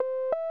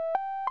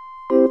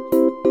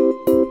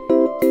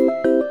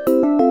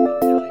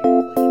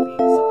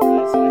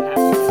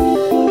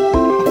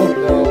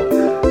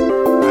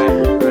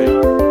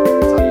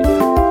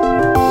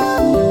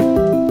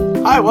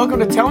welcome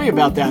to Tell Me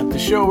About That, the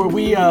show where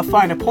we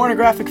find a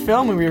pornographic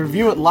film and we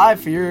review it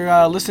live for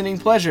your listening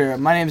pleasure.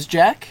 My name's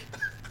Jack.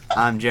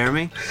 I'm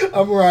Jeremy.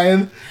 I'm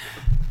Ryan.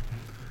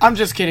 I'm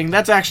just kidding.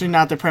 That's actually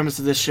not the premise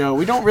of this show.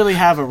 We don't really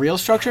have a real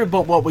structure,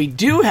 but what we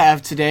do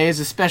have today is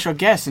a special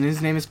guest, and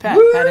his name is Pat.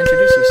 Woo! Pat,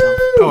 introduce yourself.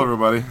 Hello,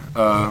 everybody.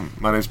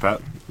 My name's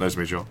Pat. Nice to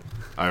meet you all.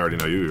 I already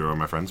know you. You're all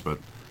my friends, but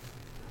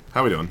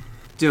how we doing?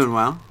 Doing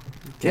well.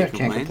 Can't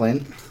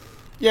complain.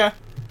 Yeah,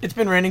 it's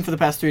been raining for the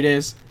past 3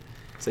 days,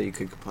 So you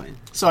could complain.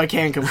 so I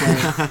can complain.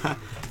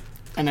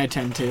 And I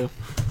tend to.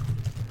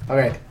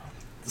 Okay,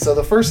 so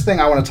the first thing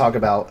I want to talk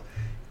about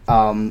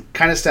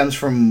kind of stems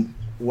from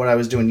what I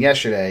was doing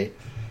yesterday.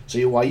 So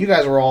while you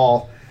guys were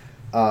all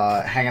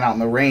hanging out in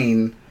the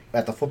rain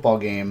at the football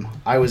game,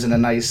 I was in a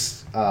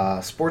nice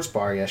sports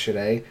bar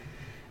yesterday,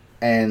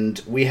 and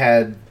we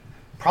had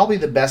probably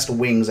the best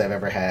wings I've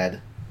ever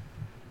had.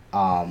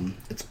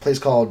 It's a place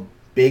called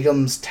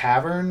Begum's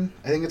Tavern,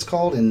 I think it's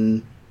called,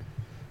 in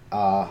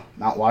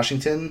Mount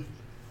Washington.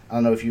 I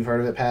don't know if you've heard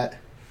of it, Pat.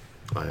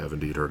 I have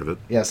indeed heard of it.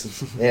 Yes,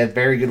 they have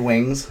very good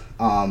wings.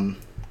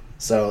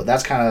 So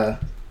that's kind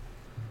of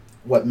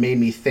what made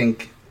me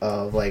think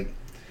of, like,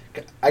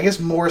 I guess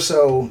more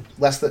so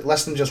less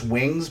than just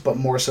wings, but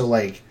more so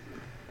like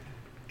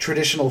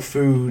traditional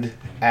food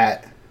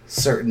at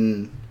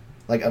certain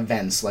like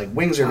events. Like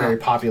wings are very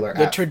popular.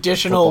 The at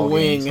traditional football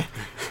wing. games.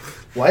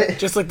 What?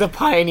 Just like the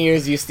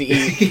pioneers used to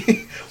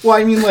eat. Well,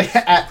 I mean, like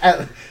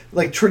at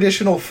like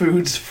traditional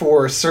foods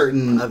for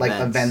certain like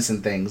events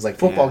and things. Like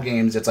football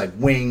games, it's like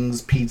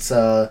wings,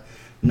 pizza,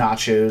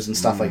 nachos, and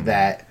stuff like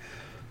that.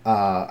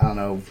 I don't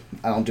know.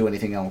 I don't do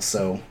anything else,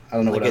 so I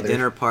don't know Like what a other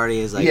dinner party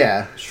is like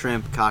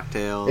shrimp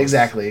cocktails.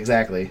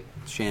 Exactly.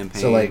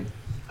 Champagne. So like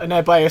A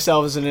night by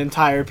yourself is an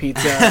entire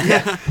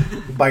pizza.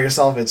 by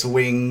yourself, it's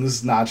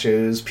wings,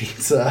 nachos,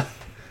 pizza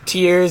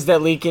Tears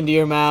that leak into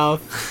your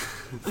mouth.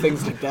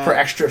 Things like that. for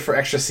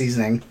extra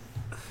seasoning.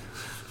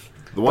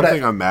 The one But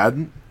thing I'm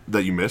mad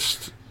that you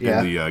missed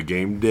Yeah. in the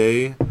game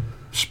day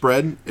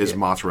spread is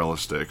mozzarella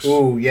sticks.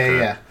 Ooh, yeah, Okay?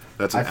 yeah.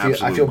 That's an I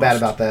feel absolute bad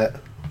must. about that.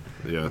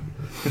 Yeah,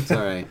 It's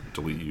alright.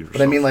 delete you.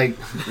 But I mean, like,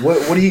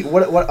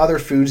 what other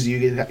foods do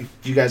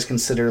you guys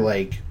consider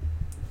like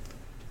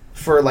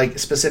for like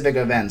specific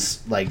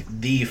events, like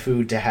the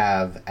food to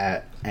have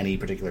at any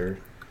particular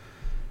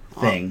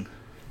thing?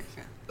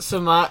 So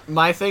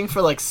my thing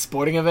for like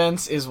sporting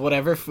events is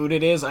whatever food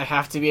it is, I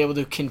have to be able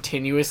to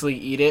continuously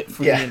eat it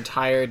for the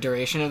entire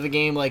duration of the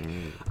game. Like,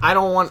 I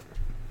don't want.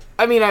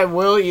 I mean, I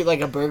will eat like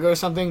a burger or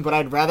something, but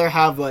I'd rather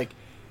have like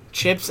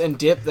chips and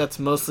dip that's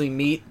mostly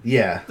meat.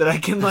 Yeah. That I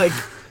can like.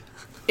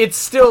 It's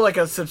still like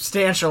a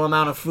substantial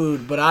amount of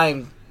food, but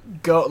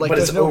but it's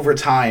there's no over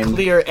time.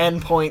 clear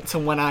endpoint to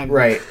when I'm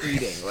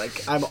eating.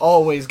 Like, I'm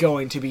always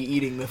going to be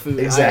eating the food.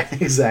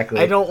 Exactly.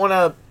 I don't want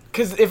to.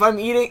 Because if I'm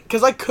eating...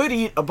 Because I could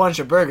eat a bunch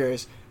of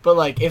burgers, but,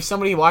 like, if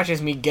somebody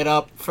watches me get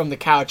up from the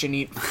couch and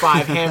eat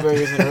 5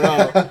 hamburgers in a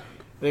row,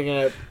 they're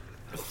going to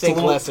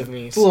think less of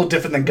me. It's a little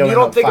different than going You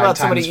don't up think 5 about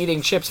somebody times.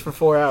 eating chips for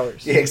 4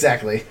 hours. Yeah,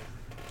 exactly.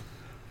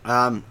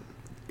 Going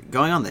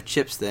on the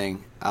chips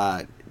thing,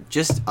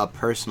 just a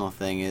personal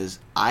thing is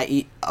I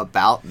eat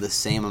about the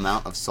same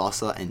amount of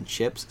salsa and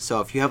chips.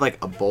 So if you have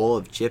like a bowl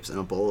of chips and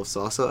a bowl of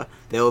salsa,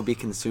 they will be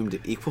consumed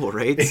at equal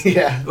rates.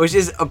 Yeah. Which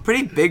is a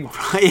pretty big...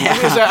 Yeah.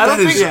 I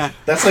don't think... Yeah.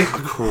 That's like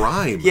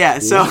crime. Yeah,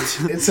 so...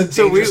 it's a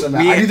dangerous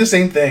amount. I do the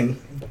same thing.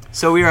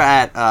 So we were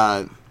at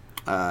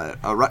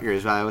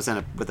Rutgers. I was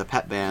with a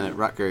pep band at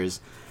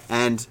Rutgers,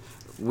 and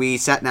we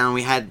sat down.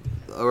 We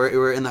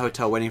were in the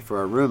hotel waiting for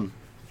our room,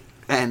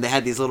 and they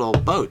had these little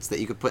boats that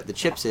you could put the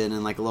chips in,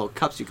 and like little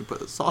cups you could put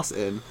the salsa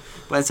in.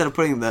 But instead of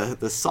putting the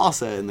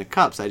salsa in the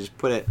cups, I just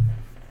put it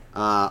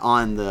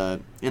in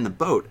the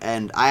boat.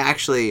 And I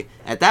actually,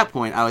 at that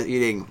point, I was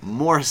eating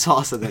more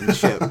salsa than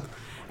chip.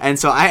 And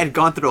so I had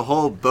gone through a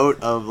whole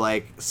boat of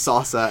like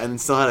salsa and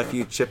still had a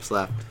few chips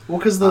left. Well,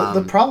 because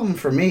the problem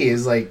for me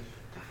is like,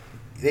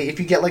 if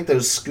you get like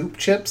those scoop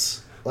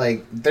chips,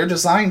 like they're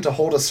designed to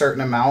hold a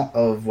certain amount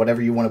of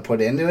whatever you want to put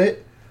into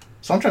it.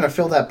 So I'm trying to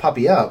fill that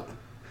puppy up,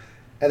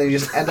 and then you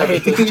just end up I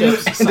hate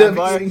those chips.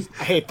 Sidebar,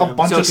 I hate them. a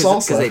bunch of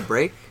salsa. Because they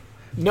break?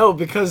 No,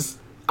 because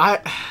I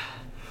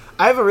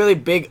have a really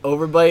big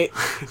overbite.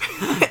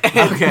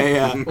 Okay,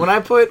 yeah. When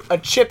I put a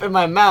chip in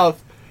my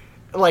mouth,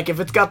 like if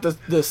it's got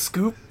the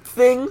scoop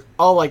thing,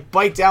 I'll like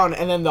bite down,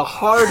 and then the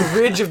hard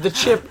ridge of the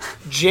chip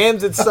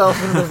jams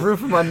itself into the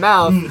roof of my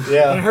mouth.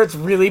 Yeah. And it hurts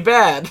really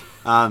bad.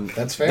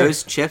 That's fair.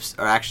 Those chips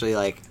are actually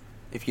like,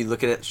 if you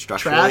look at it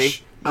structurally.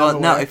 Trash?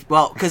 Well, no,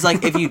 because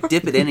like if you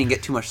dip it in and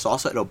get too much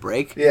salsa, it'll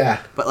break.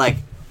 Yeah. But like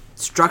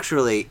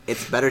structurally,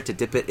 it's better to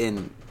dip it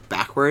in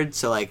backwards,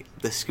 so like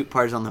the scoop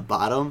part is on the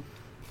bottom.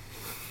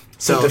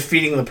 So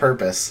defeating the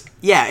purpose.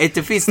 Yeah, it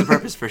defeats the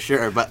purpose for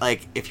sure. But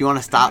like, if you want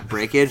to stop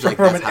breakage, like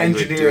From that's an how you would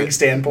do engineering it.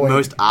 standpoint.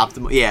 Most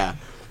optimal. Yeah.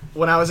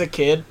 When I was a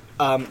kid,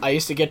 I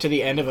used to get to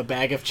the end of a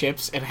bag of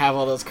chips and have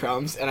all those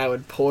crumbs, and I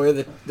would pour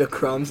the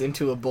crumbs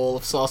into a bowl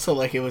of salsa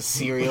like it was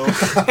cereal,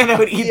 and I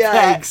would eat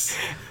Yikes.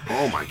 that.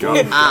 Oh my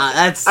god.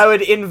 That's I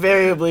would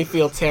invariably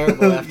feel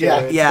terrible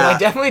afterwards. Yeah. But I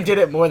definitely did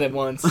it more than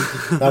once.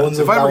 That one's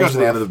If I ever got one's to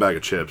the end rough. of the bag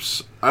of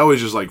chips, I always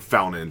just like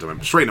found into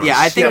them straight into Yeah,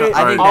 my I think- stomach.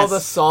 I think all that's- the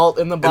salt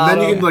in the and bottom.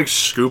 then you can like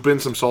scoop in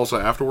some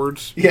salsa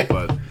afterwards. Yeah.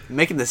 But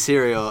making the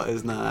cereal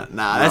is not.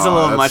 Nah, that's a No,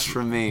 little that's- much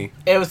for me.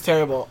 It was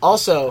terrible.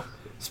 Also,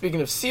 speaking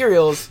of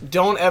cereals,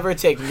 don't ever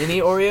take mini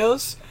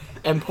Oreos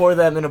and pour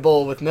them in a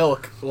bowl with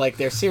milk like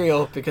they're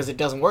cereal, because it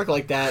doesn't work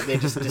like that. They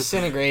just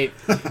disintegrate.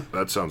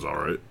 that sounds all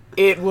right.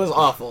 It was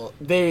awful.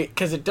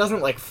 Because it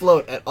doesn't like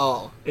float at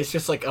all. It's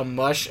just like a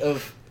mush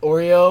of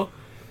Oreo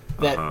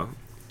that Uh-huh.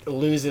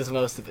 loses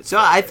most of its. So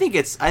I think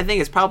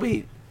it's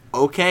probably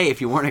okay if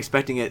you weren't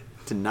expecting it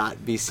to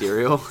not be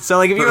cereal. So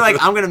like if you were like,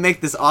 I'm gonna make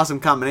this awesome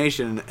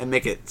combination and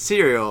make it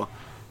cereal,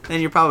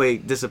 then you're probably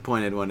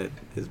disappointed when it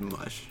is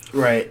mush.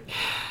 Right.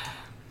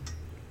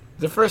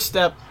 The first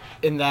step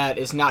in that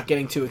is not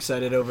getting too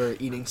excited over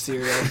eating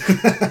cereal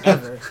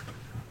ever.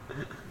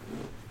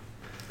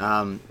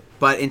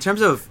 But in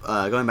terms of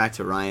going back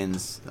to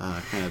Ryan's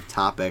kind of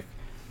topic,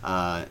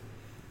 I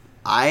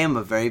am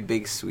a very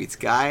big sweets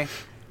guy.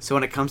 So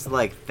when it comes to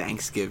like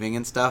Thanksgiving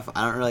and stuff,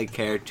 I don't really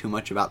care too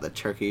much about the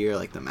turkey or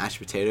like the mashed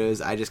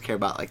potatoes. I just care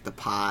about like the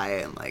pie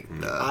and like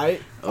the.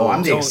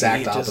 I'm the don't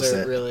exact eat dessert,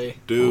 opposite. really.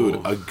 Dude,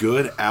 a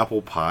good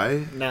apple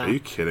pie? No. Are you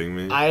kidding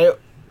me?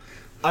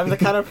 I'm the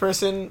kind of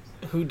person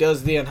who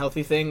does the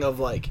unhealthy thing of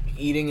like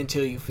eating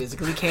until you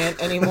physically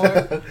can't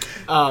anymore.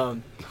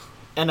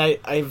 And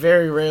I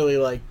very rarely,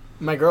 like,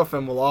 my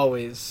girlfriend will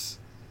always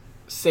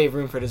save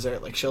room for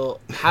dessert. Like, she'll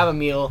have a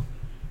meal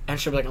and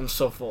she'll be like, I'm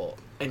so full.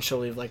 And she'll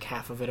leave like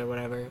half of it or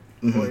whatever,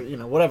 or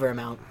whatever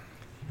amount.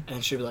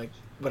 And she'll be like,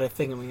 but I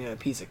think I'm gonna get a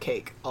piece of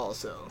cake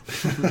also.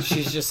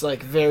 She's just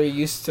like very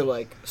used to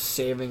like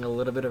saving a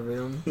little bit of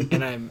room,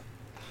 and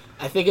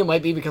I think it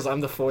might be because I'm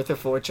the fourth of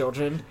 4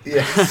 children.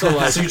 Yeah. So,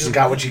 like- so you just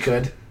got what you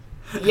could.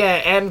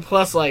 Yeah, and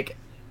plus like,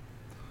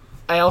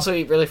 I also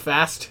eat really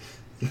fast,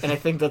 and I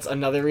think that's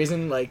another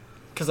reason. Like,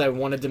 because I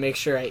wanted to make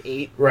sure I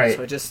ate. Right.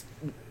 So I just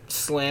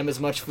slam as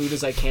much food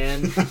as I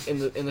can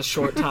in the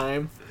short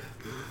time.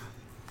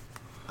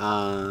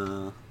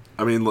 Uh,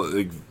 I mean,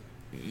 like,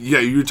 yeah,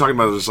 you're talking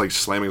about just like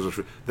slamming as much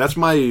food. That's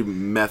my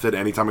method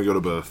anytime I go to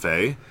a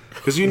buffet.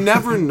 Because you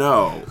never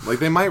know. Like,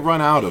 they might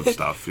run out of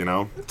stuff, you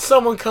know?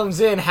 Someone comes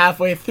in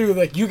halfway through,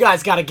 like, you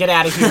guys got to get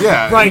out of here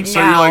Yeah, right so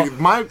now. you're like,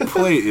 my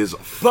plate is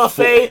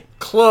Buffet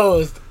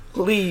closed.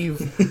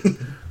 Leave.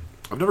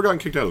 I've never gotten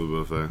kicked out of the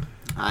buffet.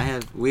 I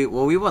have. We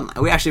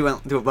actually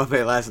went to a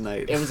buffet last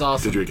night. It was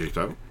awesome. Did you get kicked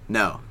out?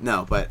 No,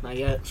 but Not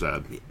yet.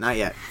 Sad. not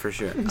yet for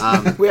sure.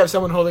 We have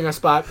someone holding our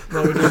spot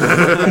while we do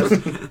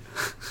this.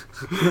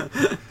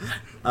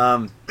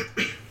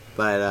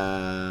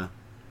 But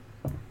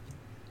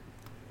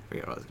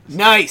forget what I was gonna say.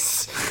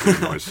 Nice.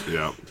 Good noise.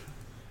 Yeah.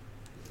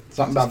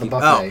 Something about the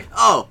buffet.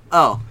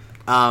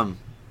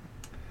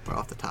 We're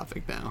off the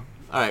topic now.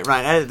 All right,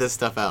 Ryan, edit this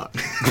stuff out.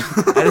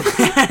 Edit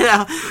it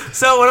out.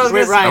 So what I was Wait,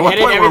 gonna say. Ryan, what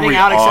edit point were everything we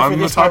out except on for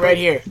the this part topic? right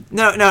here.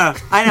 No,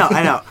 I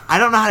know. I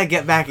don't know how to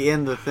get back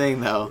in the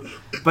thing though.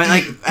 But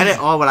like, edit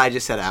all what I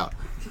just said out.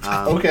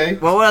 Okay.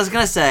 Well, what I was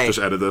gonna say. Just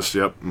edit this.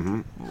 Yep.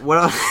 Mm-hmm. What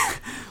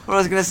I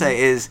was gonna say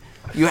is,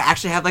 you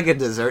actually have like a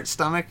dessert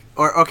stomach,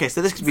 or okay,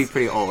 so this could be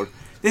pretty old.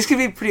 This could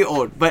be pretty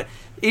old, but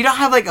you don't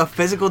have like a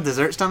physical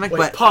dessert stomach. Wait,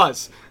 but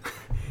pause.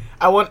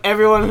 I want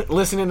everyone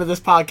listening to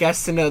this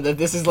podcast to know that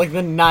this is like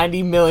the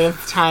 90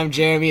 millionth time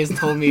Jeremy has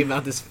told me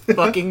about this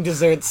fucking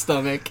dessert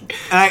stomach.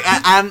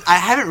 and I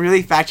haven't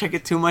really fact checked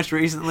it too much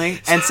recently,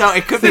 and so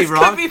it could be This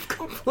wrong. could be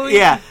complete.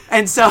 Yeah,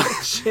 and so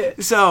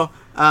Shit. so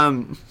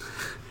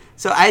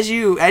as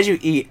you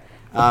eat,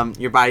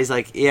 your body's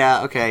like,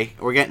 yeah, okay,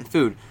 we're getting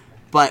food,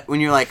 but when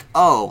you're like,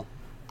 oh,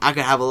 I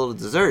could have a little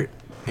dessert,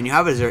 and you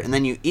have a dessert, and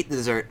then you eat the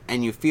dessert,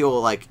 and you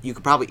feel like you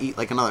could probably eat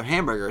like another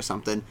hamburger or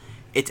something.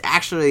 It's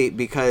actually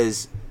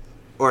because,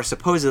 or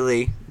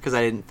supposedly, because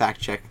I didn't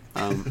fact check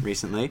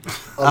recently.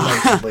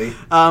 Allegedly.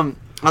 Well,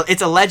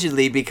 it's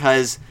allegedly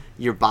because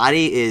your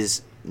body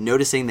is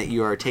noticing that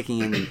you are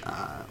taking in,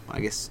 I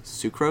guess,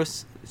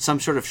 sucrose,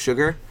 some sort of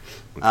sugar,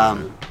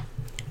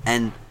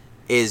 and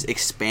is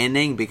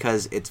expanding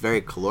because it's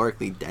very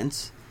calorically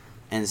dense,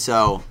 and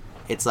so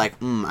it's like,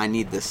 I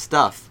need this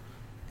stuff,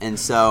 and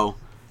so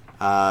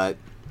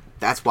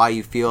that's why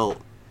you feel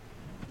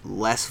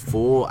less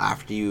full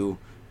after you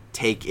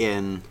take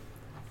in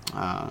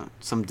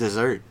some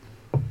dessert.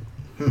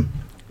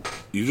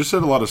 You just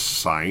said a lot of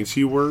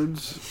sciencey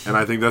words, and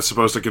I think that's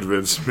supposed to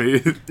convince me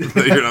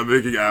that you're not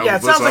making out Yeah,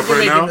 it this sounds like up you're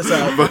right making now. this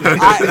up.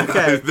 But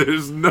Okay.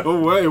 there's no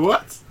way.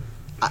 What?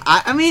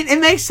 I mean, it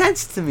makes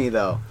sense to me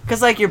though,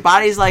 because like your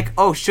body's like,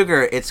 oh,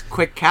 sugar, it's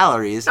quick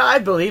calories. I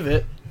believe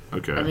it.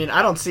 Okay. I mean,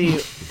 I don't see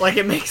like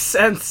it makes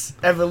sense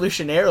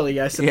evolutionarily,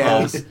 I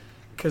suppose.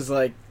 Because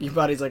like your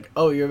body's like,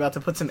 oh, you're about to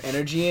put some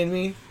energy in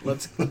me.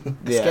 Let's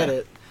get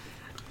it.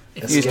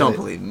 You Let's just get don't it.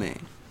 believe me.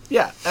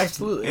 Yeah,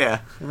 absolutely. Yeah.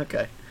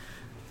 Okay.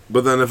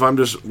 But then if I'm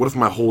just, what if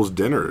my whole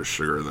dinner is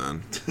sugar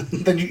then?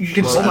 Then you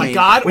can. Oh my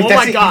god! Wait, Oh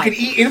that's my it. god! You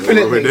can eat What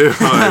do we infinitely. do?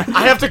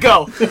 I have to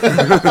go.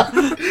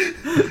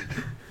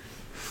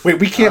 Wait,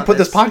 we can't put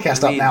this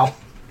podcast I up mean- now.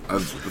 I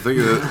was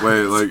thinking that,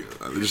 wait, like,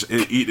 just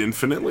eat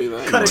infinitely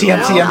then? Cut it TM,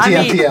 down. TM, I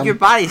mean, TM. your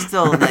body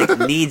still like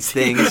needs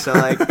things. So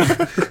like,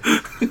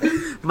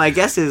 my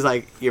guess is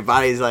like your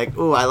body's like,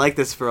 "Ooh, I like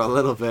this for a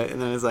little bit,"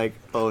 and then it's like,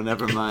 "Oh,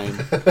 never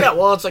mind." Yeah,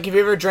 well, it's like, have you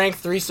ever drank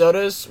 3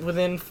 sodas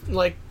within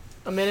like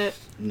a minute?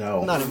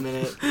 No. Not a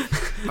minute.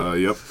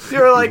 Yep. You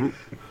were like,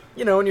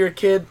 you know, when you're a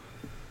kid.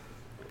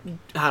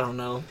 I don't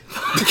know.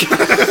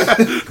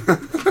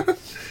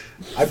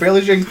 I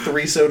barely drink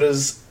 3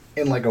 sodas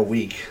in like a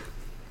week.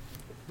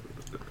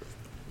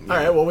 All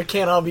right, well, we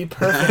can't all be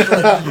perfect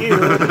like you.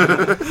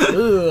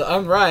 Ooh,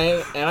 I'm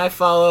Ryan, and I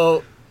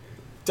follow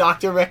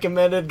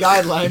doctor-recommended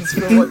guidelines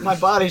for what my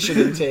body should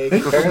intake.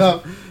 Fair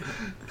enough.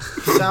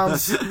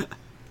 Sounds...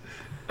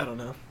 I don't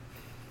know.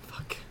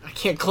 Fuck. I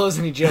can't close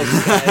any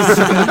jokes, guys.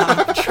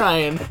 I'm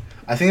trying.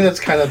 I think that's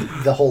kind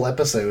of the whole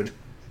episode,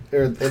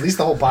 or at least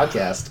the whole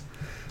podcast.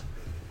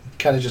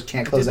 Kind of just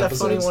can't close Did that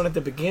funny episodes. one at the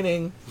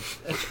beginning.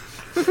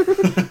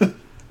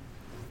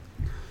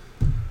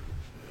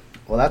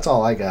 Well, that's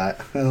all I got.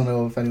 I don't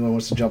know if anyone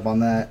wants to jump on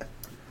that.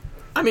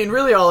 I mean,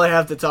 really all I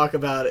have to talk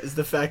about is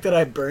the fact that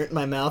I burnt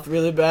my mouth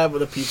really bad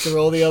with a pizza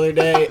roll the other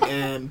day,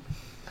 and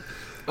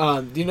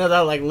do you know that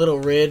like little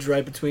ridge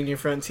right between your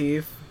front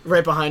teeth?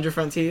 Right behind your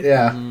front teeth?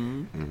 Yeah.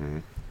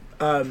 And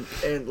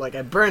like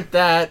I burnt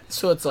that,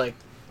 so it's like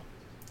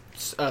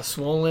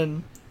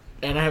swollen,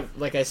 and I have,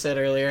 like I said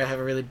earlier, I have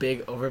a really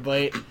big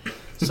overbite.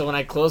 So when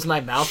I close my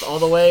mouth all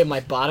the way,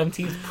 my bottom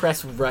teeth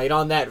press right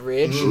on that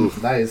ridge.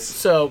 Nice.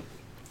 So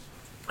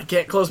I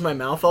can't close my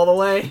mouth all the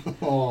way.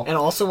 Oh. And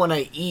also when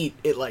I eat,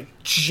 it like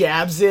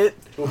jabs it.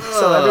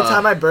 So every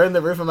time I burn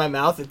the roof of my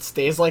mouth, it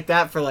stays like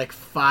that for like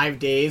 5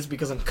 days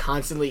because I'm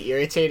constantly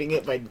irritating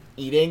it by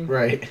eating.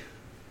 Right.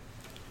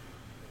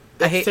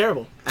 It's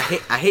terrible.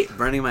 I hate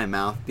burning my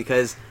mouth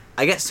because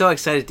I get so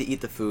excited to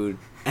eat the food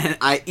and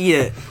I eat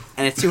it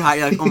and it's too hot.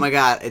 You're like, oh my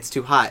god, it's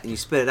too hot, and you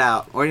spit it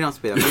out, or you don't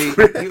spit it out.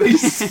 You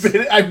spit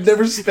it. I've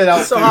never spit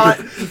out So food hot,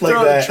 like throw it in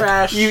the that.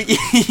 trash.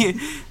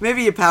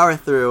 Maybe you power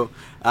through,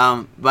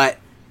 but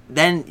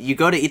then you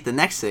go to eat the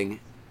next thing,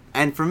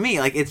 and for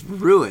me, like it's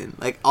ruined.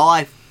 Like all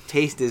I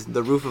taste is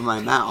the roof of my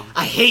mouth.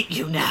 I hate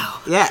you now.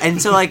 Yeah,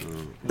 and so like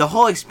the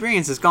whole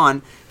experience is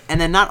gone, and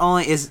then not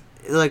only is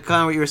like kind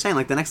of what you were saying,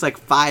 like the next like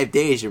 5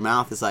 days, your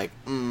mouth is like,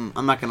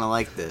 I'm not gonna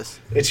like this.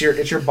 It's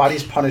your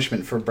body's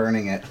punishment for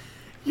burning it.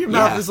 Your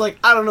mouth Yeah. is like,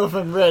 I don't know if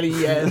I'm ready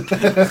yet.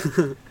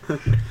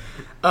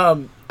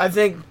 I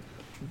think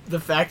the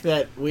fact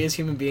that we as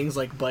human beings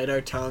like bite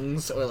our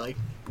tongues or like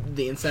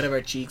the inside of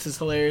our cheeks is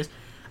hilarious.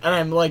 And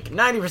I'm like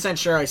 90%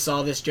 sure I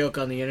saw this joke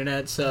on the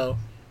internet, so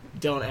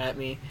don't at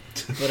me.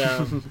 But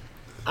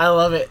I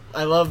love it.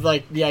 I love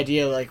like the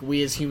idea like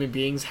we as human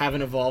beings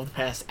haven't evolved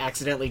past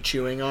accidentally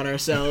chewing on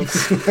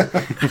ourselves.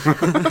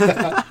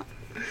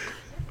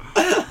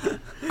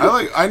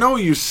 I know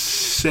you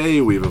say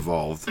we've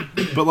evolved,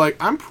 but like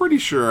I'm pretty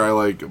sure I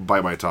like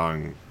bite my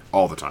tongue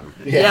all the time.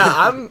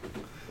 Yeah,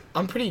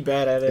 I'm pretty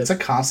bad at it. It's a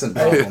constant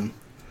problem.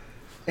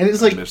 And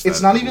it's like, Missed it's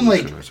that not even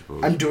like evolution, I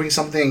suppose. I'm doing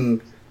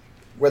something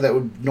where that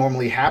would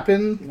normally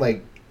happen,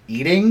 like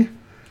eating.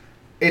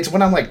 It's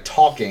when I'm like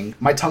talking,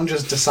 my tongue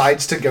just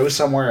decides to go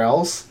somewhere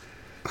else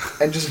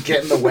and just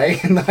get in the way,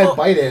 and then I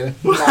bite it.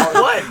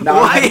 What? Now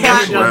Why I'm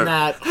have you Yeah. done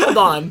that? Hold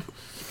on.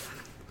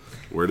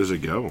 Where does it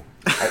go?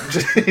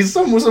 It's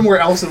somewhere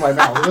else in my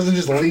mouth. It doesn't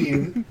just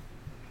leave.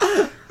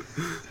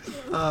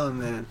 Oh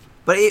man!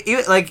 But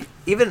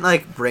even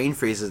like brain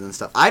freezes and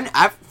stuff.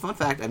 Fun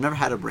fact: I've never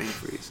had a brain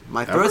freeze.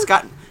 My throat's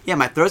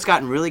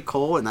gotten really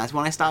cold, and that's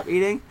when I stop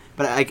eating.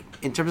 But like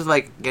in terms of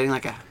like getting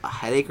like a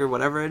headache or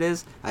whatever it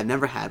is, I've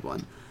never had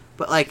one.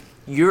 But like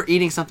you're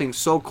eating something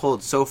so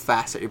cold so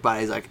fast that your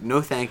body's like,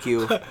 no, thank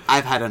you,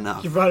 I've had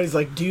enough. Your body's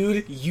like,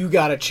 dude, you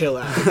gotta chill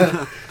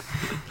out.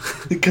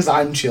 Because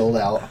I'm chilled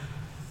out.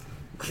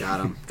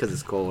 Got him because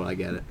it's cold. I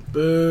get it.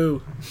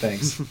 Boo.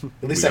 Thanks.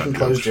 At least We I can got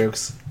close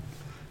jokes.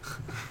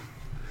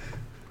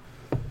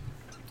 jokes.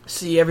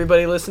 See,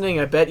 everybody listening,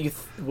 I bet you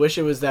wish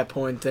it was that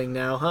porn thing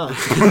now,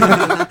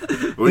 huh?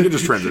 We can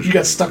just transition. You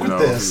got stuck with know,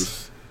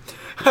 this.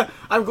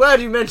 I'm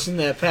glad you mentioned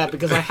that, Pat,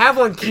 because I have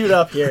one queued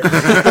up here.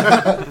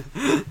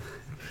 It's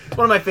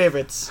one of my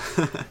favorites.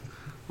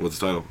 What's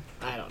the title?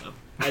 I don't know.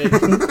 I didn't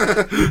think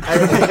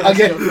it was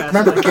Again, so fast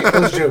remember, enough. can't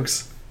close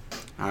jokes.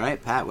 All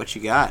right, Pat, what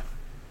you got?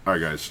 All right,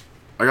 guys.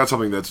 I got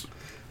something that's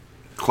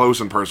close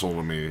and personal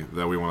to me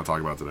that we want to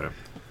talk about today.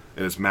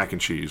 And it's mac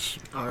and cheese.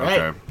 All right.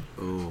 Okay.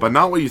 But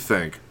not what you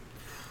think.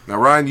 Now,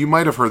 Ryan, you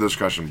might have heard this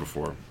discussion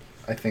before.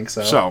 I think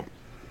so. So,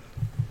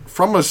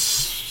 from a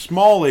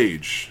small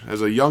age,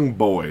 as a young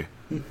boy,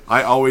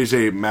 I always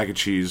ate mac and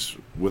cheese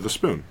with a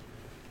spoon.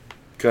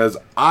 Because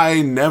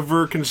I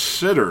never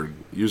considered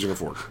using a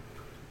fork.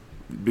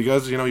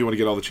 Because, you want to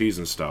get all the cheese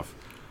and stuff.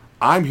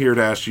 I'm here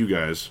to ask you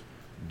guys,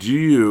 do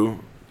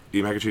you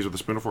eat mac and cheese with a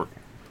spoon or fork?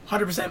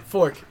 100%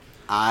 fork.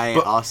 I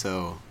But-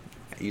 also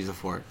use a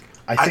fork.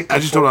 I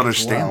just don't fork as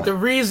understand well. The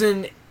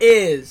reason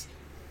is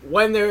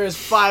when there is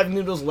 5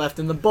 noodles left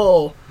in the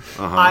bowl,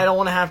 I don't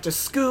want to have to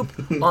scoop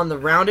on the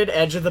rounded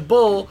edge of the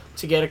bowl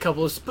to get a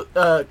couple of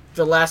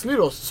the last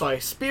noodles. So I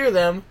spear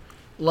them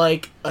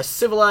like a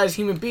civilized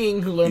human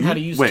being who learned how to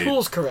use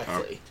tools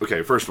correctly.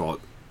 Okay, first of all,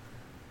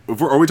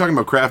 are we talking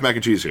about Kraft mac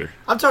and cheese here?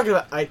 I'm talking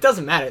about. It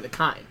doesn't matter the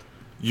kind.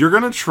 You're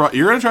gonna try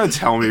to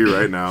tell me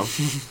right now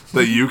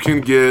that you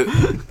can get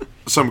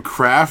some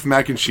Kraft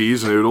mac and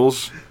cheese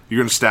noodles. You're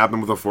gonna stab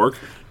them with a fork.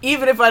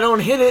 Even if I don't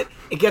hit it,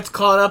 it gets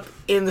caught up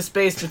in the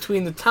space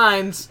between the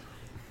tines.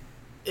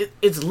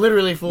 It's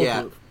literally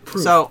foolproof.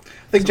 Proof. So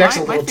I think Jack's a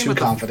my little thing too with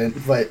the- confident,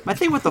 but My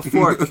thing with the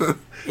fork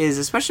is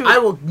especially with, I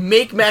will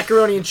make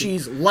macaroni and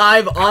cheese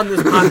live on this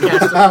podcast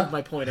to prove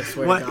my point. I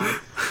swear What? to God.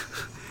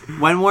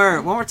 when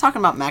we're talking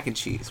about mac and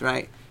cheese,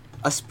 right?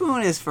 A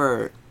spoon is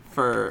for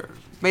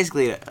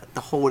basically to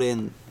hold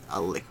in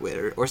a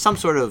liquid or some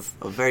sort of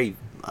a very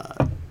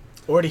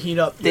Or to heat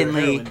up your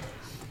thinly, heroin.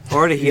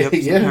 or to heat up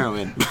some Yeah.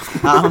 heroin.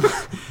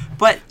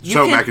 But you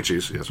So can, mac and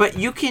cheese, yes. But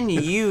you can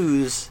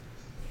use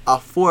a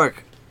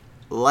fork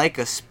like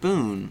a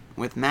spoon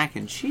with mac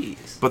and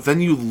cheese. But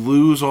then you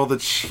lose all the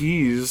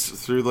cheese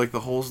through like the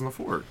holes in the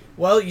fork.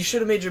 Well, you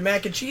should have made your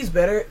mac and cheese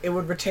better. It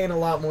would retain a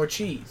lot more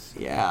cheese.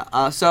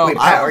 Yeah. So wait,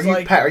 I Pat, was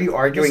like, are you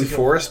arguing this is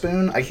for a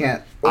spoon? I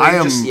can't. I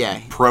am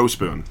yeah. pro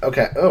spoon.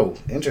 Okay. Oh,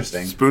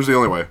 interesting. Spoon's the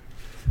only way.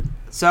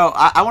 So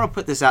I want to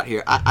put this out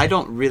here. I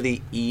don't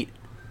really eat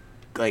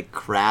like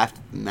Kraft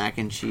mac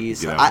and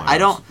cheese. Get out of my I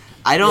don't. house.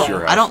 I don't.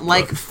 Sure I don't house,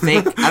 like but-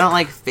 fake. I don't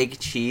like fake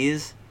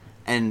cheese,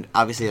 and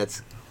obviously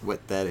that's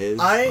what that is.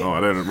 Oh,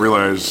 I didn't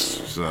realize.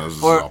 This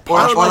is Or- a or- I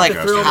podcast would or like to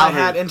like throw my powdered-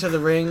 hat into the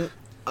ring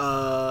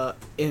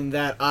in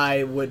that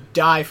I would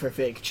die for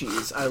fake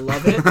cheese. I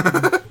love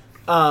it.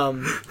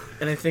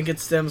 And I think it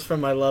stems from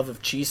my love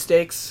of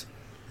cheesesteaks.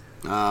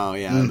 Oh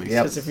yeah. That makes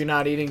yep. Because if you're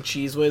not eating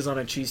Cheese Whiz on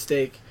a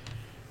cheesesteak,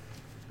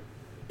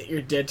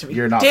 you're dead to me.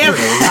 You're not Damn for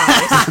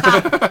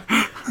it,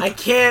 guys. I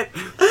can't.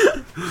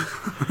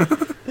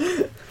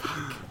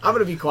 I'm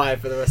gonna be quiet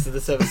for the rest of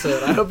this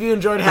episode. I hope you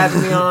enjoyed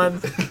having me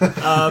on.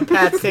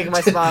 Pat's taking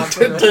my spot.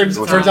 For the rest of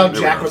the Turns time. out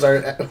Jack was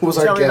our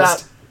Tell me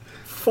guest. about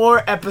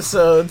 4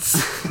 episodes.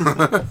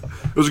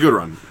 It was a good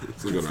run.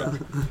 It was a good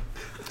run.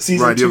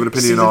 Season Ryan, do you have an two-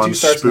 opinion season on 2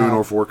 starts spoon now.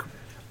 or fork?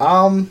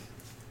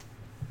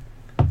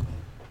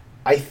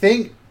 I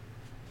think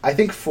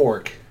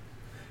fork,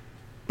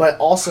 but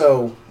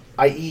also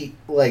I eat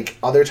like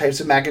other types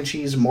of mac and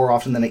cheese more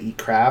often than I eat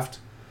Kraft.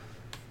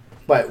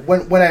 But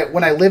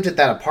when I lived at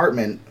that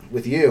apartment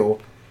with you,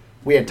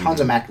 we had tons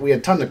of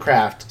tons of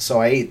Kraft,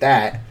 so I ate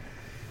that.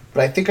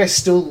 But I think I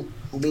still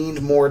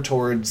leaned more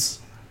towards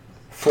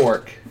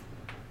fork.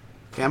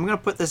 Okay, I'm gonna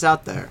put this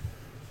out there.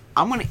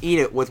 I'm gonna eat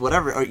it with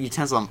whatever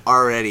utensil I'm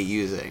already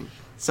using.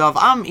 So if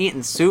I'm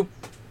eating soup,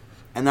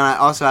 and then I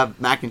also have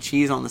mac and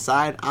cheese on the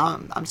side,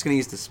 I'm just gonna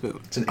use the spoon.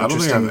 It's an I don't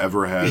think interesting. I've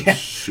ever had Yeah.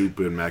 soup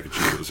and mac and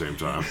cheese at the same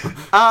time.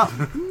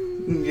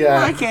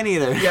 Yeah. I can't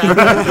either. Yeah,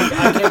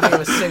 I can't think of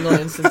a single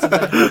instance of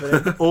that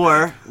happening.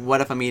 Or what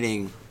if I'm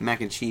eating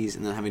mac and cheese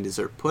and then having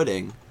dessert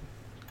pudding?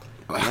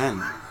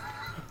 Then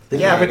Then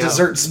Yeah, you have a I know.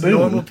 dessert spoon.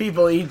 Normal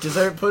people eat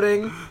dessert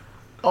pudding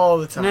all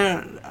the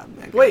time.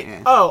 no. Wait,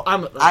 yeah. oh,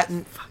 I'm.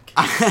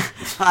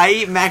 I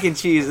eat mac and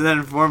cheese and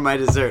then for my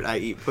dessert I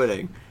eat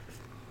pudding.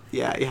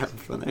 Yeah, you having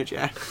fun there,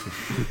 Jack.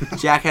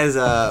 Jack has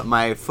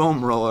my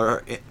foam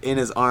roller in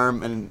his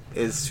arm and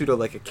is pseudo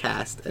like a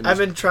cast. And I've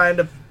been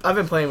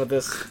playing with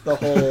this the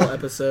whole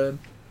episode.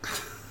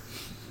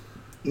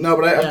 No,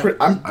 but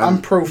Yeah.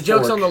 I'm pro The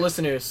joke's fork. on the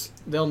listeners.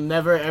 They'll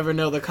never ever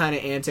know the kind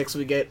of antics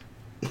we get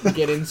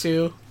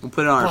into we'll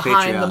put it on our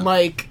behind Patreon. the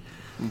mic.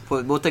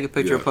 We'll take a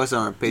picture and Yeah. post it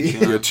on our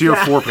Patreon. Yeah, tier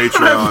 4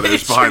 Patreon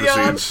is behind the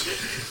Patreon.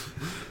 scenes.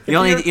 You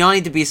don't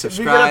need to be If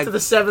you get up to subscribed. the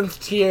 7th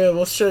tier,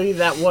 we'll show you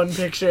that one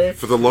picture.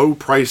 For the low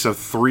price of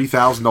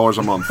 $3,000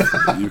 a month,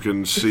 you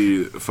can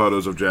see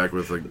photos of Jack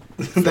with like.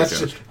 That's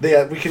fake just,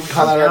 yeah, we can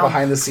call that our down.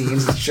 behind the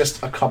scenes. It's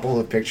just a couple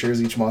of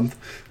pictures each month.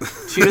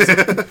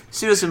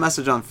 Shoot us a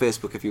message on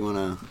Facebook if you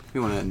wanna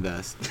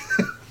invest.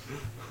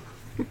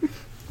 No,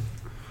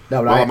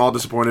 but Well, I'm all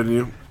disappointed in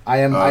you. I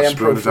am pro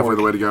Spoon is definitely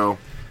the way fork. to go.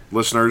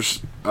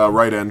 Listeners,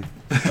 write in.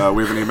 We have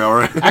an email,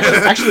 right?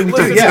 Actually, we do.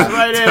 Listeners, Yeah,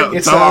 right in.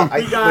 it's Tell 'em. I,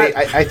 We got- wait,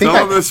 I think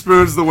Tell them that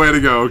spoon's the way to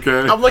go,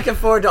 okay? I'm looking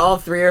forward to all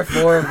 3 or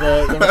 4 of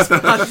the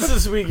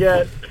responses we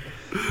get.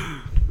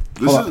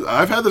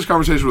 I've had this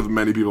conversation with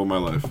many people in my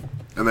life,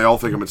 and they all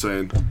think I'm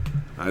insane.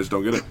 I just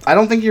don't get it. I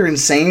don't think you're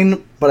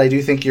insane, but I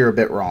do think you're a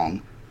bit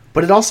wrong.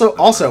 But it also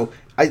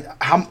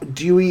how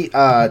do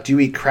you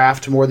eat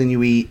Kraft more than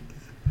you eat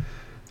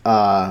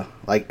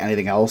like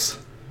anything else?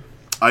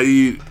 I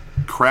eat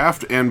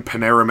Kraft and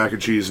Panera mac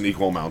and cheese in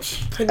equal amounts.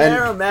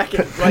 Panera mac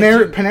and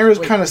Panera's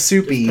wait, kind of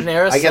soupy. does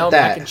Panera I get sell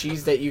that. mac and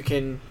cheese that you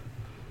can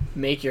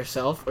make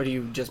yourself, or do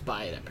you just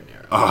buy it at Panera?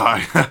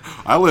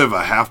 I live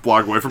a half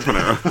block away from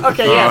Panera.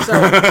 Okay, yeah, so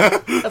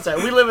that's right.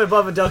 We live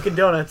above a Dunkin'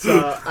 Donuts.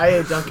 I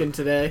ate Dunkin'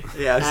 today.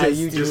 Yeah, so as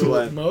you do just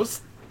went.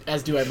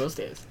 as do I most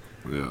days,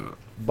 Yeah.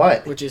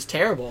 But which is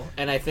terrible.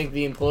 And I think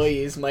the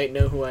employees might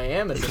know who I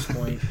am at this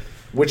point.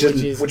 which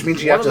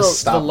means you have to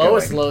stop. The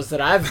lowest going. lows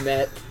that I've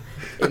met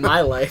in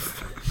my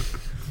life.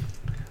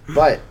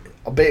 But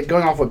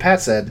going off what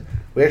Pat said,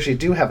 we actually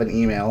do have an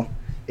email.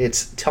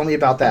 It's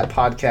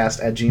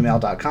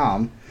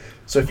tellmeaboutthatpodcast@gmail.com.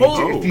 So if you I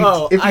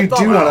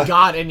thought want to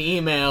got an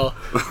email,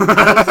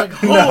 I was like,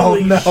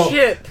 holy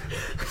shit.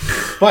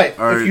 But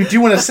if you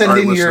do want to send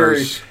in your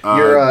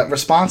listeners,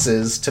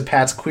 responses to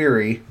Pat's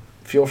query,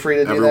 feel free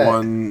to do that.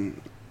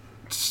 Everyone,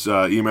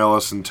 email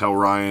us and tell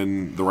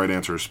Ryan the right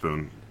answer is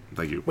spoon.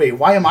 Thank you. Wait,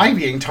 why am I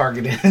being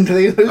targeted? I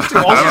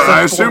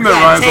assume that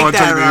Ryan's the one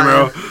checking the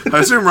email. I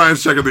assume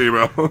Ryan's checking the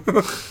email.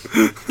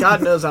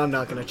 God knows I'm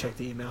not going to check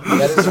the email.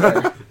 That is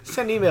fair.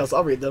 Send emails.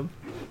 I'll read them.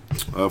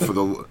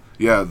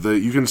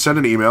 You can send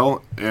an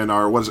email, and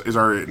our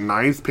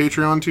 9th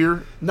Patreon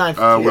tier?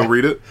 9th. We'll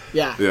read it?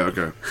 Yeah. Yeah,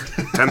 okay.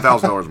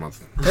 $10,000 a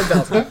month.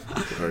 10,000. All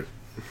right.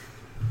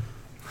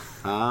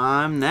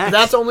 I'm next.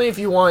 That's only if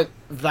you want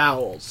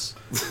vowels.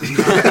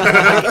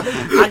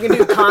 I can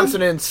do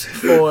consonants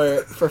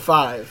for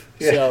 5.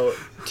 Yeah. So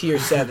tier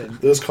 7.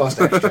 Those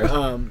cost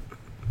extra.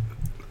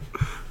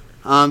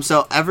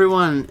 So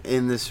everyone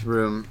in this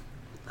room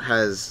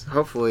has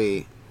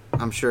hopefully,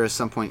 I'm sure, at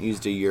some point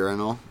used a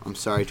urinal. I'm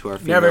sorry to our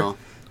female,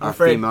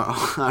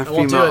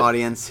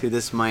 audience who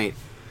this might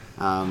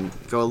go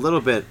a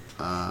little bit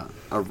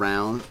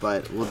around,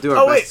 but we'll do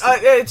our best. Oh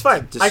wait, it's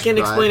fine. I can describe.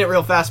 explain it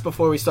real fast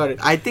before we started.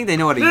 I think they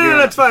know what a No,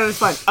 urinal. it's fine. It's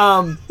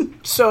fine.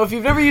 So if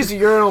you've never used a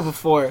urinal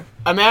before,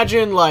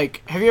 imagine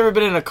have you ever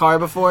been in a car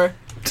before?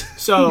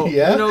 So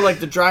Yeah. like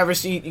the driver's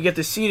seat, you get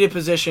the seated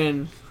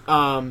position.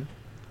 A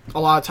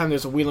lot of time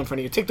there's a wheel in front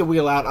of you. Take the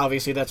wheel out.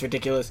 Obviously, that's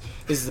ridiculous.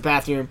 This is the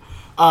bathroom.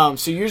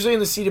 So usually in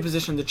the seated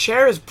position, the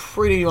chair is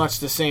pretty much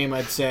the same.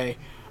 I'd say.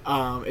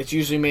 It's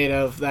usually made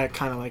of that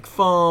kind of like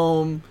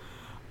foam.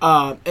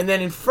 And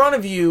then in front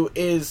of you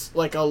is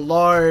like a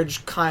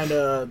large kind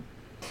of,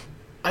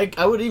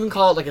 I would even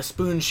call it like a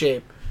spoon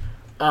shape.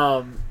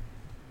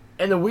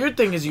 And the weird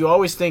thing is you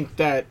always think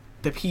that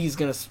the pee is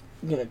gonna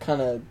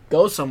kind of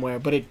go somewhere,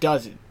 but it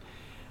doesn't.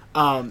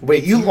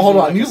 Wait, hold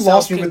on. You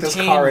lost me with this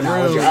car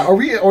analogy. Are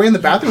we in the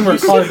bathroom or a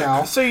car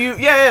now? So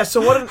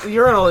So what a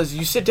urinal is,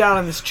 you sit down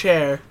in this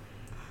chair,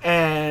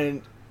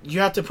 and you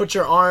have to put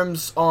your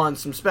arms on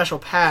some special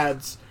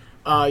pads.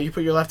 You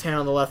put your left hand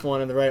on the left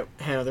one and the right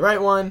hand on the right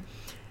one,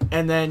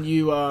 and then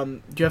you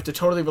have to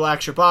totally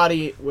relax your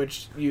body,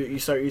 which you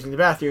start using the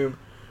bathroom.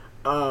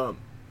 And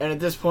at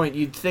this point,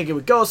 you'd think it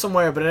would go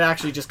somewhere, but it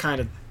actually just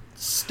kind of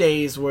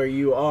stays where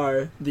you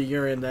are, the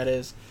urine, that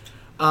is.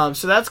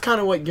 So that's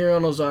kind of what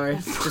urinals are,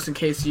 just in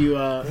case you...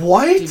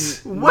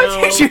 What?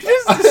 What did you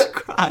just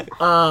describe?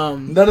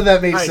 None of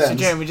that makes sense. So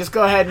Jeremy, just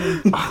go ahead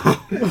and...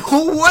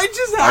 What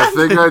just I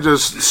happened? think I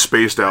just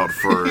spaced out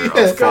for a Go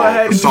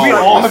ahead and We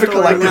all have a story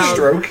collective now.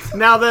 stroke.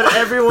 Now that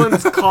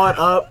everyone's caught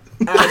up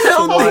as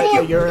to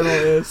what a urinal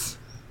is.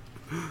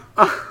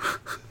 I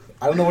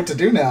don't know what to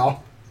do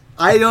now.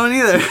 I don't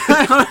either.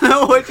 I don't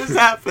know what just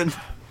happened.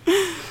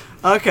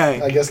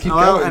 Okay. I guess keep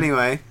well, going.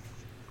 Anyway,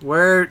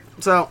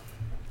 so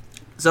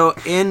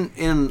in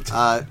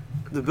the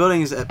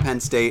buildings at Penn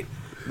State,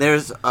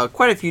 there's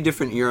quite a few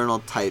different urinal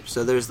types.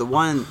 So there's the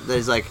one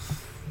that's like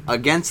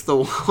against the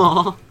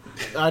wall.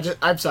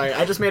 I'm sorry,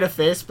 I just made a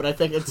face, but I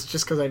think it's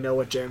just because I know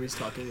what Jeremy's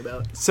talking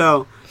about.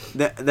 So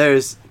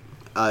there's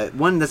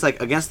one that's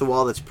like against the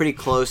wall that's pretty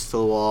close to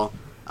the wall,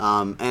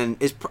 and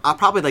is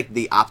probably like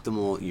the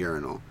optimal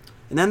urinal.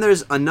 And then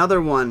there's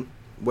another one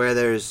where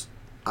there's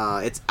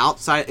it's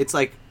outside. It's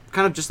like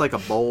kind of just like a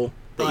bowl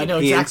that I you know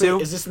pee exactly.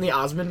 into. Is this in the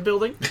Osmond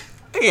building?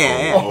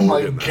 Yeah. Oh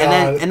my goodness.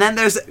 god. And then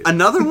there's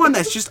another one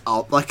that's just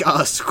like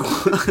a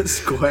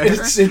square.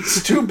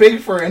 It's too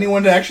big for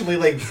anyone to actually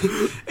like.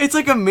 It's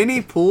like a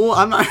mini pool.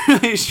 I'm not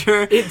really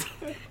sure.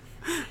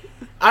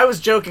 I was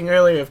joking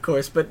earlier, of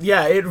course, but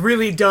yeah, it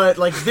really does.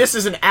 Like, this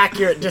is an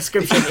accurate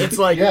description. It's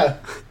like Yeah.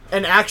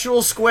 an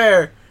actual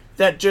square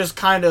that just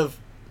kind of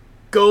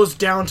goes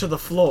down to the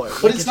floor.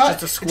 But Like, it's not.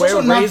 just a It's square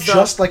also not raised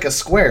just up. like a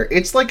square.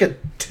 It's like a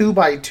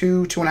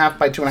 2x2, 2.5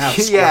 by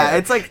 2.5 square. Yeah,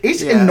 it's like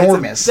it's yeah,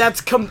 enormous.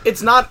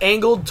 It's not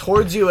angled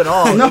towards you at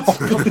all. No. It's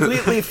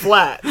completely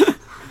flat.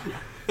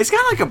 It's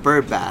kind of like a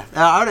bird bath.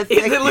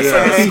 It looks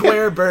like a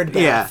square bird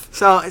bath. Yeah.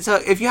 So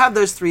if you have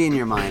those three in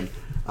your mind,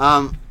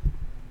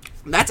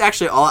 that's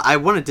actually all. I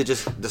wanted to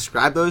just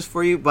describe those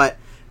for you, but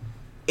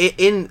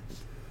in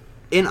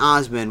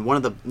Osmond, one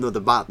of the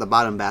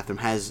bottom bathroom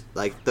has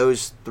like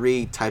those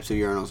three types of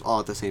urinals all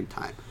at the same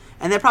time,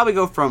 and they probably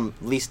go from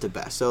least to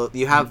best. So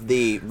you have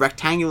the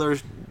rectangular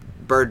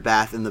bird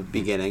bath in the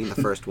beginning, the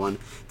first one.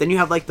 Then you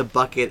have like the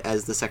bucket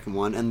as the second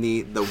one, and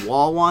the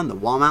wall one, the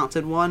wall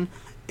mounted one,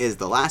 is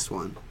the last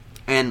one.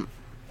 And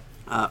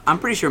I'm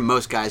pretty sure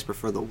most guys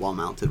prefer the wall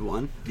mounted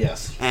one.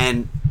 Yes.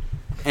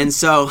 And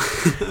so,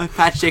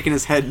 Pat's shaking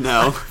his head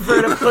no. I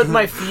prefer to put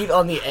my feet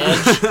on the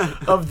edge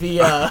of the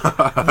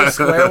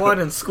square one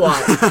and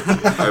squat.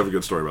 I have a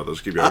good story about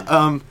this. Keep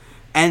going.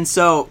 And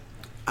so,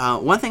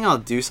 one thing I'll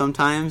do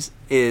sometimes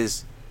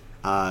is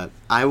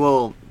I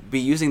will be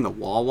using the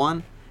wall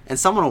one, and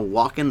someone will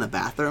walk in the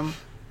bathroom,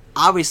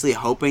 obviously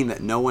hoping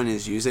that no one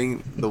is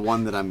using the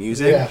one that I'm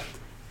using. Yeah.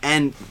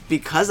 And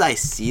because I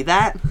see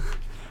that,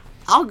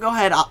 I'll go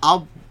ahead.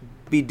 I'll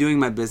be doing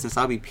my business.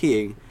 I'll be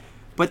peeing,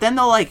 but then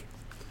they'll like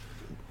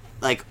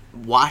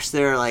wash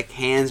their like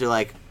hands or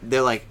like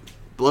they'll like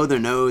blow their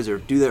nose or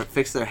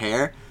fix their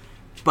hair.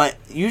 But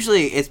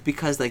usually it's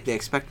because like they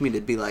expect me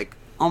to be like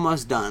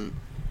almost done,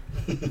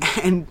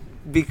 and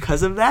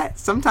because of that,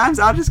 sometimes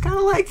I'll just kind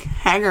of like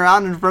hang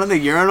around in front of the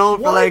urinal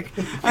for like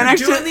an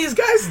extra. Doing these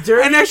guys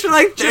dirty. An extra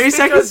like 30 just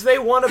seconds because they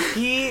want to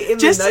pee in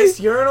the nice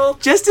urinal.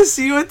 just to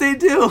see what they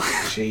do.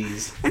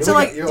 Jeez. And so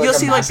like you'll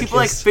see like people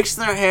like fix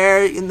their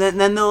hair, and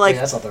then they'll like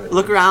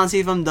look around and see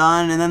if I'm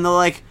done, and then they'll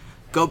like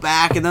go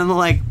back, and then they'll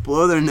like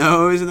blow their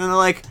nose, and then they'll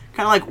like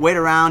kind of like wait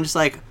around, just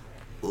like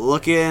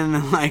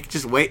looking, like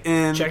just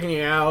waiting, checking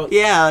you out.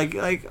 Yeah,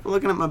 like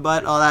looking at my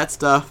butt, all that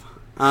stuff.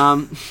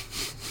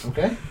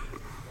 Okay.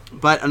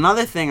 But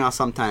another thing I'll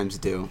sometimes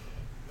do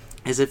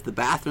is if the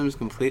bathroom's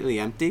completely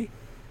empty,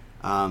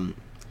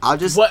 I'll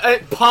just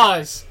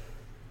pause.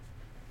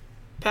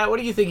 Pat, what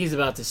do you think he's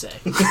about to say?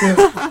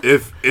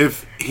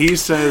 If he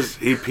says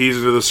he pees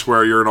into the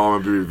square urinal,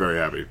 I'm gonna be very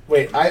happy.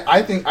 Wait,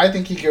 I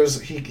think he goes.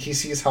 He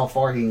sees how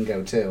far he can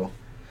go too.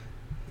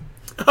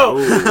 Oh,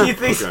 Ooh, you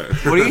think?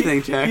 What do you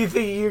think, Jack? You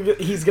think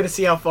he's gonna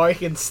see how far he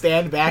can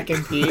stand back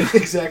and pee?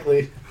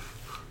 Exactly.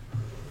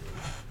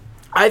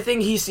 I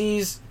think he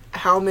sees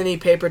how many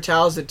paper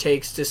towels it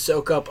takes to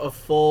soak up a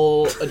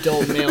full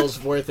adult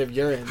male's worth of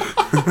urine.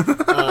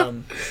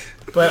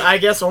 But I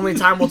guess only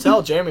time will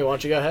tell. Jeremy, why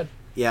don't you go ahead?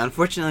 Yeah,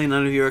 unfortunately,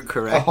 none of you are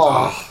correct.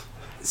 Oh.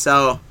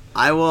 So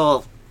I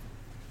will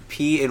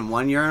pee in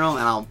one urinal,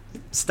 and I'll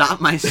stop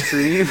my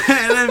stream,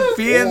 and then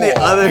pee in the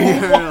other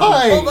urinal.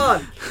 Why? Hold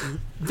on.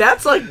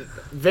 That's like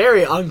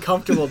very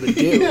uncomfortable to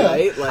do, Yeah.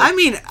 right? Like, I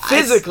mean,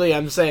 physically,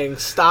 I'm saying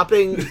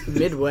stopping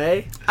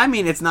midway. I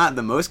mean, it's not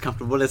the most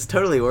comfortable, but it's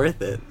totally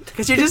worth it.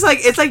 Because you're just like,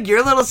 it's like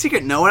your little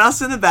secret. No one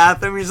else in the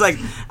bathroom. You're just like,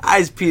 I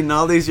just peed in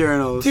all these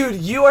urinals. Dude,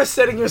 you are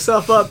setting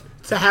yourself up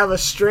to have a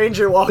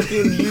stranger walk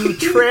in, you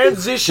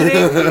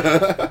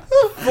transitioning,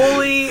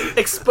 fully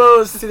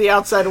exposed to the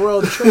outside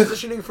world,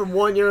 transitioning from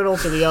one urinal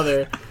to the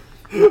other.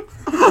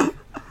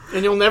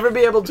 And you'll never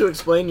be able to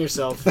explain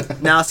yourself.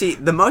 Now, see,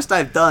 the most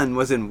I've done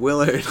was in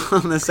Willard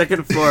on the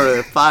second floor. There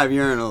were 5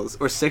 urinals,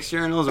 or 6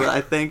 urinals,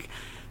 I think.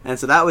 And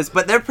so that was,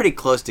 but they're pretty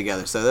close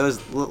together, so there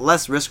was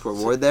less risk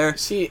reward there.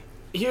 See,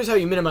 here's how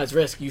you minimize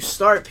risk. You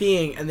start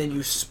peeing, and then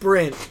you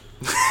sprint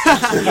to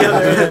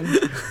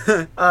the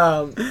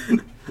other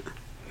end.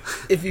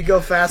 If you go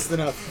fast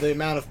enough, the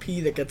amount of pee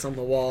that gets on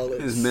the wall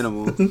It was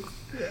minimal.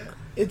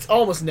 it's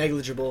almost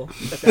negligible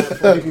at that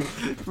point.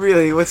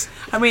 Really, it's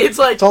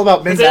like It's all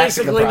about min-maxing the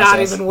basically not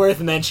process. even worth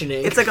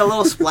mentioning. it's like a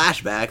little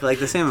splashback, like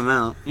the same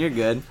amount. You're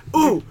good.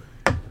 Ooh,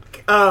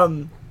 as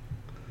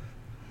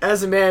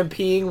a man,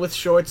 peeing with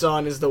shorts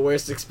on is the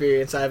worst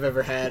experience I've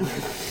ever had.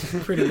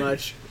 Pretty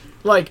much,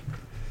 like,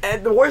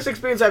 and the worst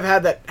experience I've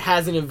had that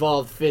hasn't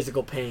involved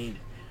physical pain,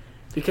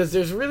 because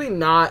there's really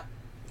not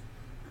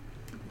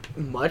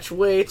much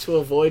way to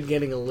avoid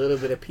getting a little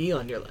bit of pee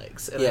on your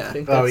legs, and Yeah. I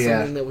think that's Oh, yeah.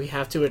 something that we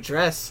have to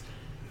address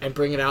and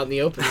bring it out in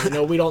the open. I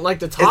know we don't like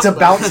to talk. It's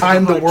about it,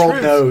 time the but world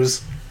truth.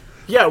 knows.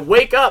 Yeah,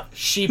 wake up,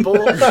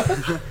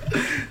 sheeple.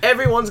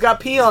 Everyone's got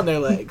pee on their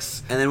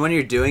legs. And then when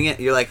you're doing it,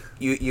 you're like,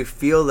 you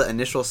feel the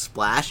initial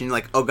splash, and you're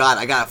like, oh god,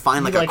 I gotta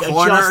find like You, a like,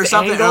 corner or adjust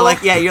something, angle. or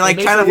like you're like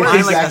It trying to makes it find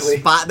worse. like Exactly. a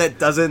spot that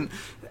doesn't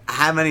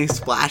have any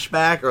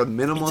splashback or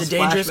minimal. It's a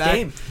dangerous splashback.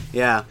 game.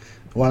 Yeah.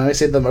 Why don't I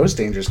say the most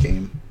dangerous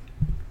game?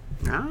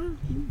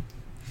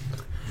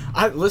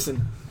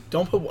 Listen.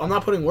 I'm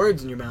not putting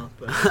words in your mouth,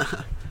 but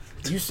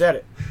you said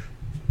it,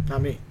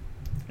 not me.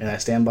 And I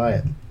stand by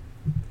it.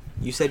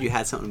 You said you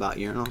had something about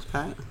urinals,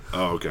 Pat.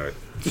 Oh, okay.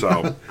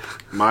 So,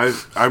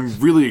 I'm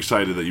really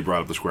excited that you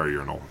brought up the square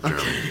urinal,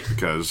 Jeremy,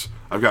 because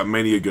I've got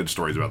many good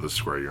stories about this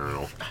square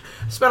urinal.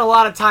 Spent a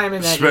lot of time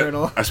in that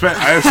urinal. I have spent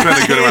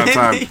a good amount of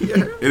time.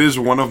 It is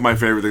one of my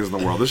favorite things in the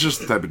world. This is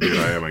just the type of dude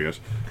I am, I guess.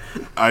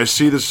 I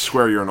see this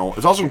square urinal.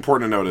 It's also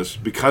important to notice,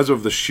 because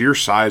of the sheer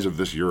size of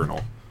this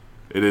urinal,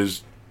 it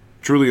is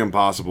truly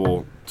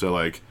impossible to,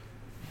 like,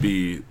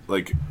 be,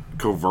 like,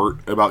 covert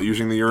about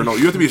using the urinal.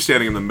 You have to be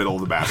standing in the middle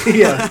of the bathroom.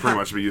 Yeah. Pretty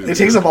much to be using It the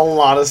takes up urinal. a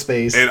lot of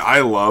space. And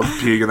I love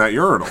peeing in that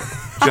urinal.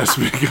 Just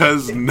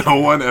because no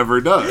one ever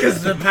does.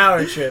 It's the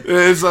power trip.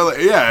 It's like,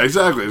 yeah,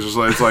 exactly.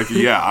 It's like,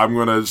 yeah, I'm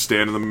gonna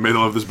stand in the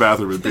middle of this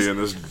bathroom and pee in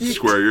this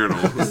square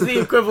urinal. This is the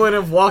equivalent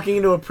of walking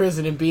into a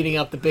prison and beating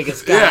up the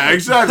biggest guy. Yeah,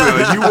 exactly.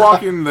 Like, you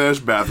walk in this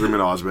bathroom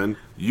in Osmond,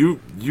 you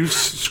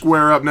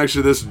square up next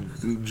to this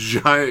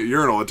giant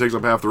urinal that takes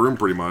up half the room,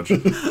 pretty much.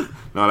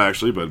 Not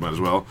actually, but might as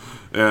well.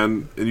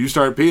 And you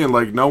start peeing,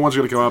 like, no one's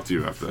gonna come up to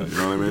you after that. You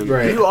know what I mean?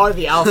 Right. You are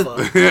the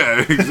alpha. Yeah,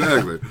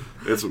 exactly.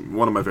 It's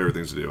one of my favorite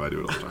things to do. I do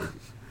it all the time.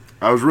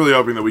 I was really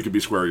hoping that we could be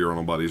square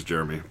urinal buddies,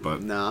 Jeremy,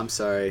 but No, I'm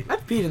sorry.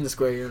 I've peed in the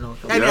square urinal a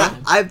couple I mean,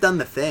 times. I've done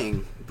the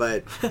thing,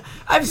 but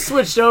I've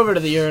switched over to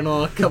the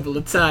urinal a couple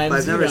of times.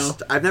 I've never you know.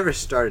 I've never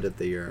started at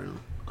the urinal.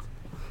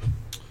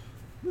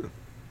 that's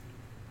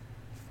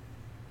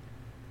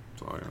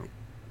all I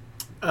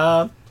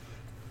got.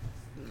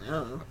 I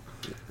Oh.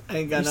 I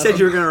ain't got You nothing. said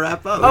you were gonna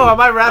wrap up. Oh, am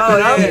I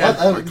wrapping up?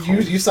 yeah. What?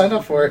 You signed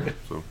up for it.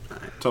 So,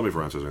 tell me if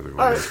Ryan says anything.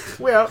 All right,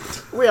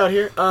 we out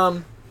here.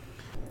 All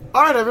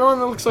right,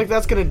 everyone. It looks like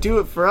that's gonna do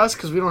it for us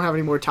because we don't have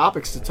any more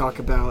topics to talk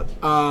about.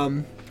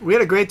 We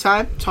had a great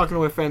time talking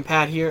to our friend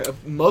Pat here,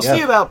 mostly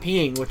Yeah. about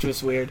peeing, which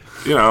was weird.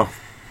 You know,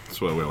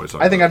 that's what we always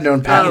talk I think I've about.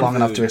 known Pat Um, long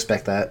enough to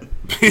expect that.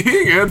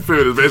 Peeing and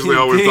food is basically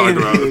all we've talked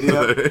about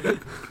Peeing, today.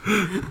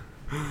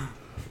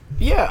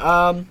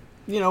 Yeah.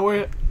 You know,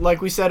 we're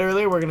like we said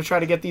earlier, we're gonna try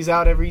to get these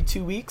out every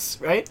 2 weeks,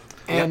 right?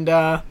 And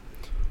we're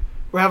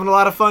having a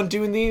lot of fun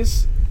doing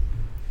these.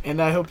 And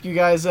I hope you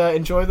guys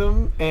enjoy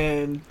them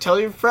and tell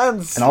your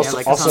friends. And also,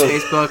 Like us on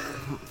Facebook,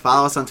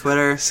 follow us on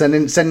Twitter. send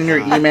in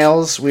your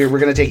emails. We're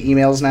gonna take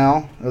emails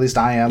now. At least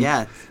I am.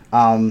 Yeah,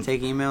 Um.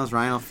 take emails.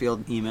 Ryan will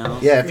field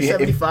emails. Yeah. If you're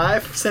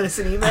 75, send us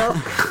an email.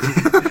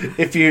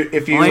 If you Only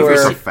if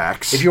you're are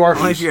Facts. if you are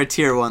Only if you're a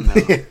tier 1 though.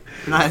 If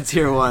you're not a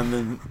tier 1,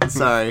 then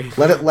sorry.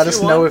 let us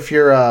Tier know one? if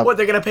you're What,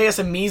 they're gonna pay us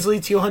a measly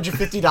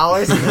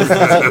 $250?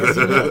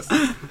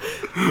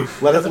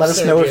 let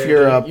us know if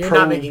you're You're pro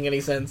not making any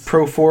sense.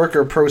 pro fork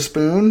or pro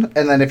spoon,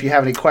 and then if you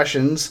have any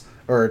questions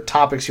or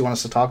topics you want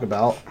us to talk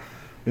about,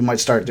 we might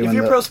start doing. If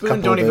you're the pro spoon,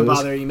 couple don't of even those.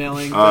 bother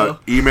emailing. though.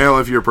 Email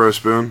if you're pro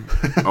spoon.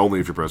 Only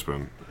if you're pro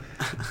spoon.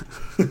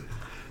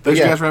 Thanks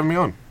Yeah. you guys for having me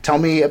on. Tell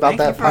me about Thank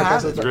that you for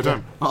podcast. having It's a great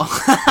time. Oh.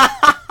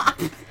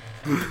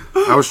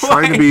 I was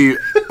trying to be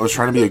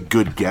a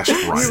good guest, You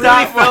Ryan.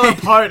 really fell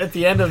apart at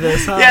the end of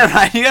this, huh? Yeah,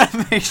 Ryan, you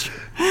gotta make sure.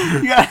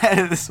 You gotta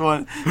edit this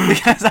one.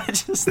 Because I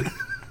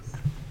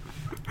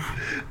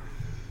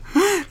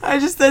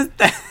just said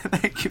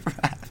thank you for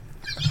having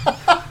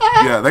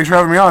Yeah, thanks for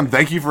having me on.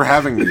 Thank you for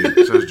having me,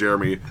 says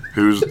Jeremy,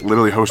 who's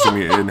literally hosting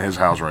me in his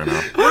house right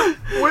now.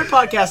 We're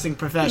podcasting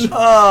professionals.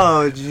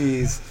 Oh,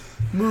 jeez.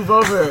 Move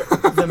over,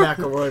 the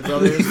McElroy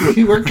brothers.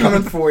 We're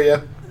coming for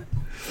you.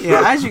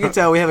 Yeah, as you can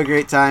tell, we have a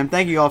great time.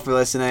 Thank you all for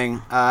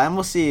listening, and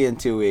we'll see you in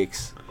 2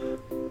 weeks.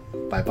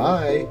 Bye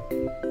bye.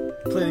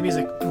 Play the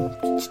music.